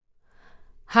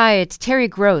Hi, it's Terry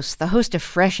Gross, the host of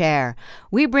Fresh Air.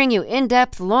 We bring you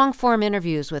in-depth, long-form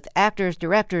interviews with actors,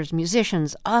 directors,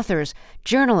 musicians, authors,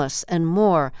 journalists, and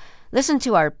more. Listen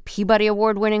to our Peabody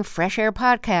Award-winning Fresh Air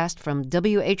podcast from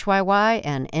WHYY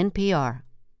and NPR.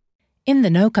 In the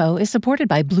NoCo is supported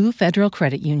by Blue Federal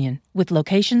Credit Union, with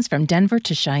locations from Denver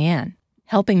to Cheyenne,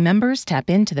 helping members tap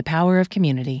into the power of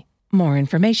community. More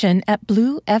information at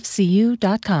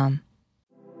bluefcu.com.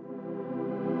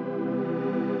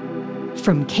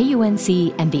 From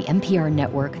KUNC and the NPR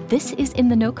network, this is In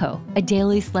the NoCo, a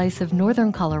daily slice of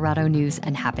Northern Colorado news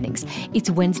and happenings.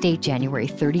 It's Wednesday, January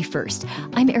 31st.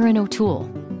 I'm Erin O'Toole.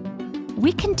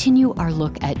 We continue our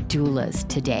look at doulas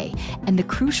today and the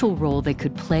crucial role they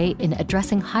could play in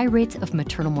addressing high rates of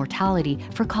maternal mortality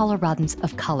for Coloradans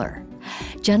of color.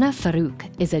 Jenna Farouk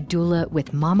is a doula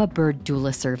with Mama Bird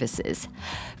Doula Services.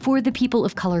 For the people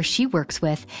of color she works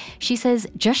with, she says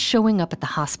just showing up at the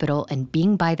hospital and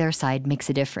being by their side makes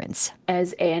a difference.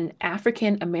 As an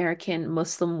African American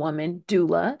Muslim woman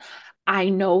doula, I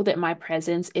know that my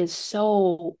presence is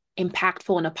so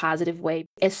impactful in a positive way.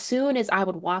 As soon as I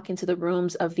would walk into the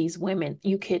rooms of these women,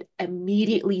 you could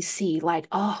immediately see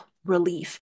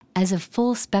relief. As a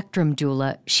full-spectrum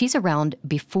doula, she's around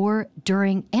before,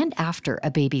 during, and after a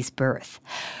baby's birth.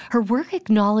 Her work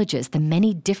acknowledges the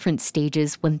many different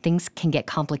stages when things can get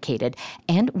complicated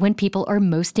and when people are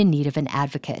most in need of an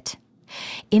advocate.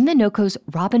 In the NoCo's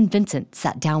Robin Vincent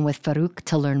sat down with Farouk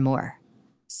to learn more.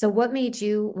 So what made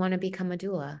you want to become a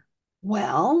doula?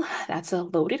 Well, that's a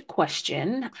loaded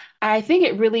question. I think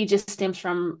it really just stems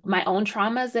from my own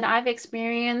traumas that I've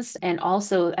experienced. And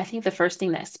also, I think the first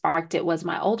thing that sparked it was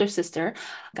my older sister,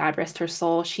 God rest her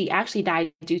soul. She actually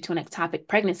died due to an ectopic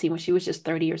pregnancy when she was just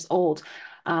 30 years old,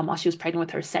 while she was pregnant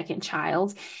with her second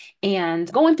child.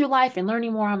 And going through life and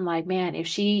learning more, I'm like, man, if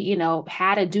she,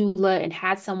 had a doula and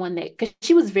had someone because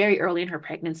she was very early in her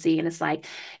pregnancy. And it's like,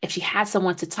 if she had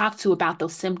someone to talk to about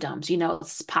those symptoms,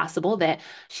 it's possible that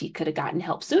she could have gotten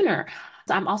help sooner.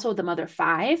 So I'm also the mother of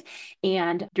 5.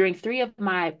 And during 3 of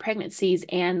my pregnancies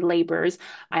and labors,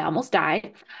 I almost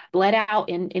died, bled out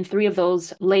in 3 of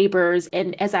those labors.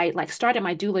 And as I started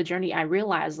my doula journey, I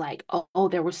realized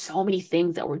there were so many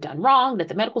things that were done wrong that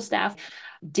the medical staff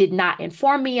did not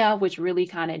inform me of, which really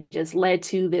kind of just led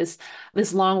to this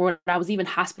long road. I was even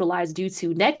hospitalized due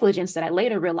to negligence that I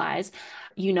later realized,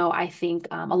 I think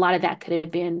a lot of that could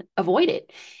have been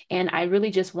avoided. And I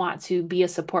really just want to be a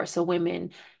support so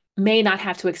women may not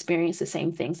have to experience the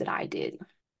same things that I did.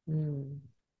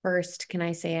 First, can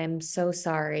I say I'm so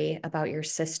sorry about your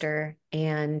sister,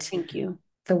 and thank you.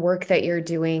 The work that you're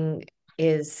doing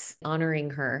is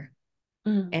honoring her.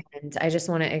 And I just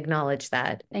want to acknowledge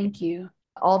that. Thank you.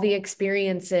 All the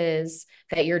experiences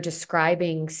that you're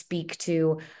describing speak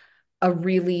to a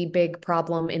really big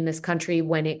problem in this country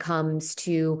when it comes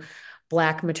to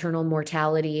Black maternal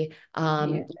mortality.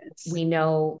 Yes. We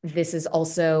know this is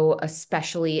also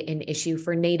especially an issue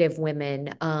for Native women.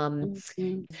 Yes.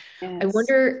 I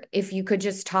wonder if you could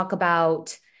just talk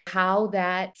about how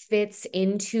that fits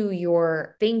into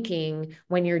your thinking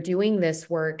when you're doing this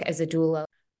work as a doula.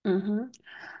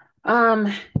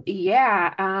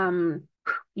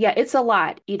 Yeah, it's a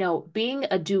lot, being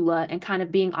a doula and kind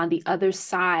of being on the other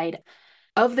side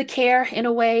of the care in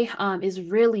a way, is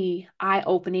really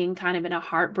eye-opening, kind of in a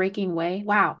heartbreaking way.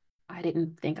 Wow, I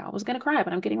didn't think I was going to cry,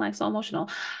 but I'm getting so emotional.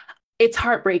 It's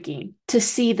heartbreaking to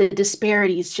see the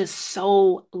disparities just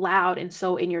so loud and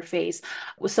so in your face.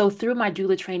 So through my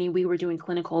doula training, we were doing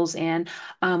clinicals, and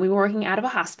we were working out of a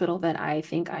hospital that I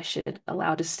think I should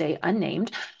allow to stay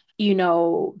unnamed. Being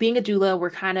a doula,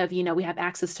 we're kind of, we have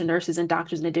access to nurses and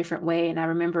doctors in a different way. And I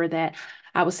remember that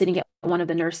I was sitting at one of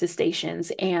the nurses'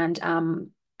 stations, and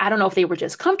I don't know if they were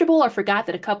just comfortable or forgot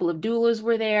that a couple of doulas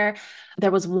were there. There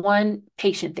was one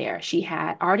patient there. She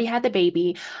had already had the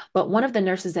baby, but one of the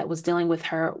nurses that was dealing with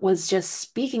her was just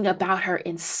speaking about her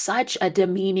in such a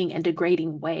demeaning and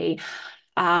degrading way.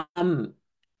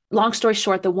 Long story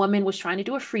short, the woman was trying to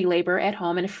do a free labor at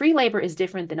home, and a free labor is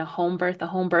different than a home birth. A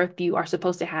home birth, you are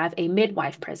supposed to have a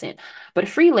midwife present, but a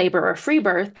free labor or a free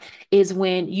birth is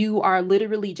when you are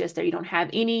literally just there. You don't have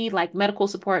any medical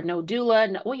support, no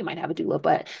doula. Well, you might have a doula,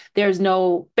 but there's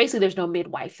no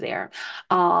midwife there.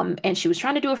 And she was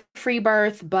trying to do a free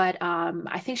birth, but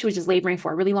I think she was just laboring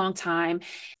for a really long time.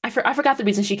 I forgot the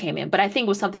reason she came in, but I think it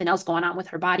was something else going on with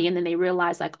her body. And then they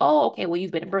realized oh, okay, well,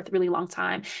 you've been at birth a really long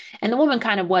time. And the woman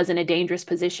kind of was in a dangerous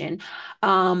position.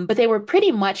 But they were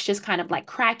pretty much just kind of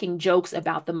cracking jokes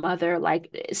about the mother,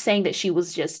 saying that she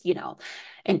was just,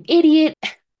 an idiot.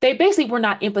 They basically were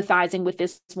not empathizing with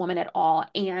this woman at all.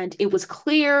 And it was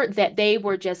clear that they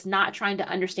were just not trying to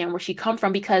understand where she come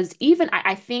from, because even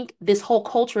I think this whole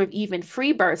culture of even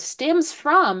free birth stems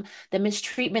from the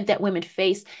mistreatment that women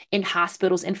face in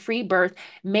hospitals. And free birth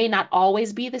may not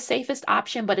always be the safest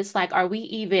option, but it's like, are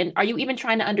you even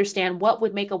trying to understand what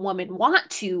would make a woman want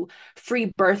to free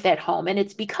birth at home? And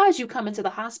it's because you come into the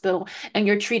hospital and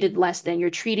you're treated less than. You're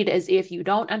treated as if you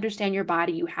don't understand your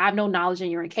body, you have no knowledge,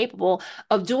 and you're incapable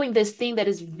of doing this thing that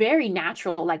is very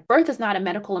natural. Like, birth is not a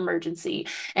medical emergency.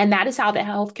 And that is how the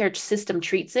healthcare system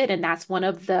treats it. And that's one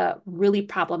of the really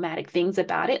problematic things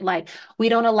about it. Like, we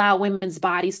don't allow women's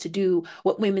bodies to do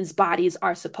what women's bodies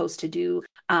are supposed to do.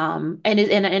 And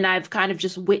I've kind of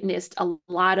just witnessed a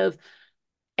lot of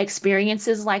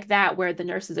experiences like that, where the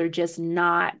nurses are just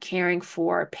not caring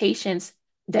for patients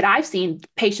that I've seen,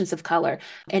 patients of color.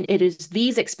 And it is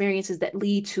these experiences that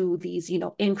lead to these,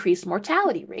 increased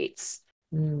mortality rates.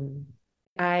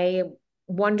 I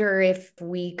wonder if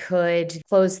we could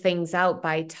close things out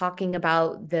by talking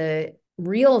about the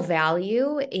real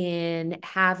value in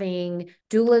having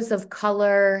doulas of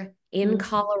color in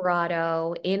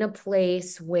Colorado, in a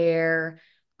place where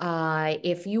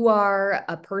if you are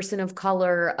a person of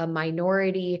color, a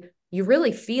minority, you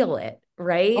really feel it,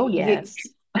 right? Oh, yes.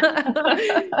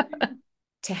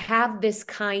 To have this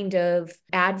kind of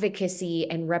advocacy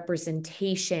and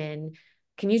representation,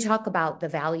 can you talk about the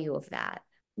value of that?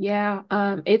 Yeah,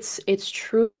 it's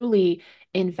truly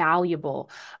invaluable.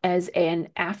 As an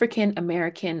African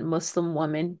American Muslim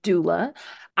woman doula,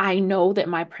 I know that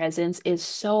my presence is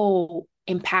so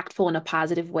impactful in a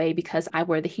positive way because I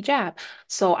wear the hijab.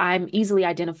 So I'm easily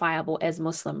identifiable as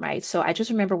Muslim, right? So I just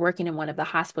remember working in one of the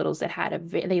hospitals that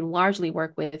they largely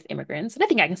work with immigrants. And I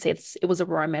think I can say it was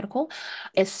Aurora Medical.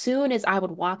 As soon as I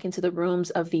would walk into the rooms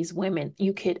of these women,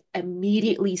 you could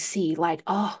immediately see, like,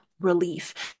 oh,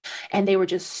 relief. And they were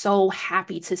just so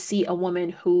happy to see a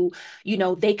woman who,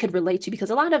 they could relate to,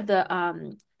 because a lot of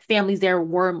the families there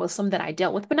were Muslim that I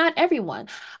dealt with, but not everyone.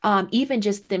 Even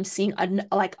just them seeing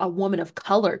a woman of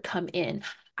color come in,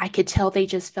 I could tell they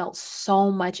just felt so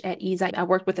much at ease. I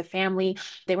worked with a family.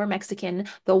 They were Mexican.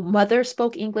 The mother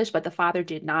spoke English, but the father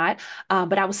did not.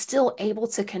 But I was still able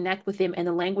to connect with them, and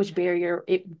the language barrier,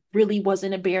 it really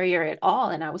wasn't a barrier at all.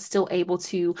 And I was still able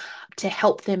to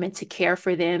help them and to care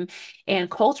for them.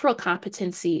 And cultural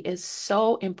competency is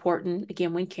so important,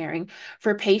 again, when caring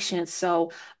for patients.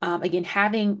 So again,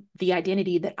 having the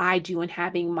identity that I do and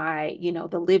having my,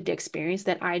 the lived experience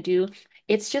that I do,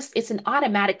 it's an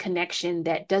automatic connection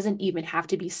that doesn't even have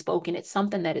to be spoken. It's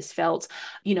something that is felt.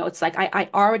 It's like I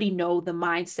already know the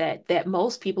mindset that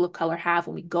most people of color have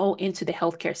when we go into the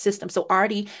healthcare system. So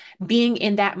already being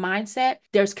in that mindset,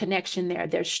 there's connection there,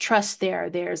 there's trust there,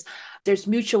 there's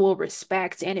mutual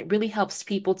respect, and it really helps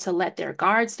people to let their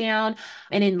guards down.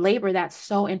 And in labor, that's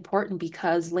so important,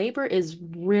 because labor is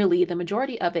really, the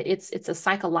majority of it, it's a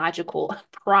psychological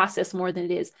process more than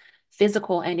it is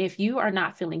physical. And if you are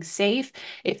not feeling safe,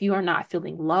 if you are not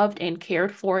feeling loved and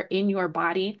cared for in your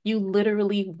body, you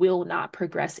literally will not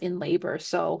progress in labor.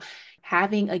 So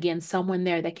having, again, someone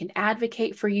there that can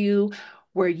advocate for you,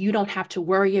 where you don't have to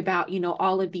worry about,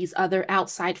 all of these other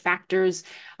outside factors,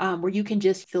 where you can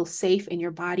just feel safe in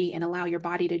your body and allow your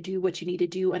body to do what you need to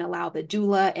do, and allow the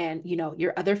doula and,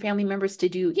 your other family members to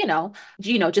do,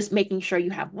 just making sure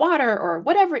you have water or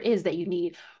whatever it is that you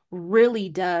need, really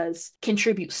does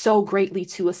contribute so greatly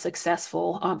to a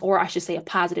successful, or I should say a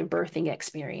positive birthing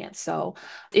experience. So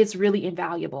it's really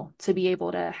invaluable to be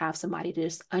able to have somebody to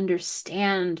just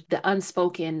understand the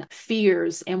unspoken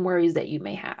fears and worries that you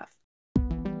may have.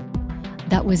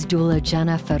 That was doula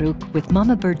Jana Farouk with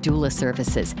Mama Bird Doula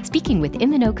Services, speaking with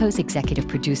In the NoCo's executive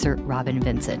producer, Robin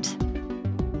Vincent.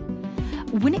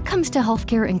 When it comes to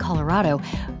healthcare in Colorado,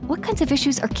 what kinds of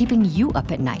issues are keeping you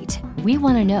up at night? We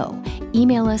want to know.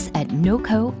 Email us at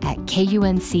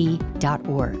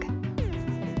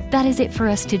noco@kunc.org. That is it for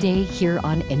us today here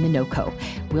on In the NoCo.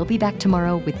 We'll be back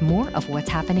tomorrow with more of what's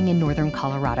happening in Northern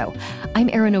Colorado. I'm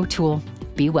Erin O'Toole.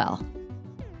 Be well.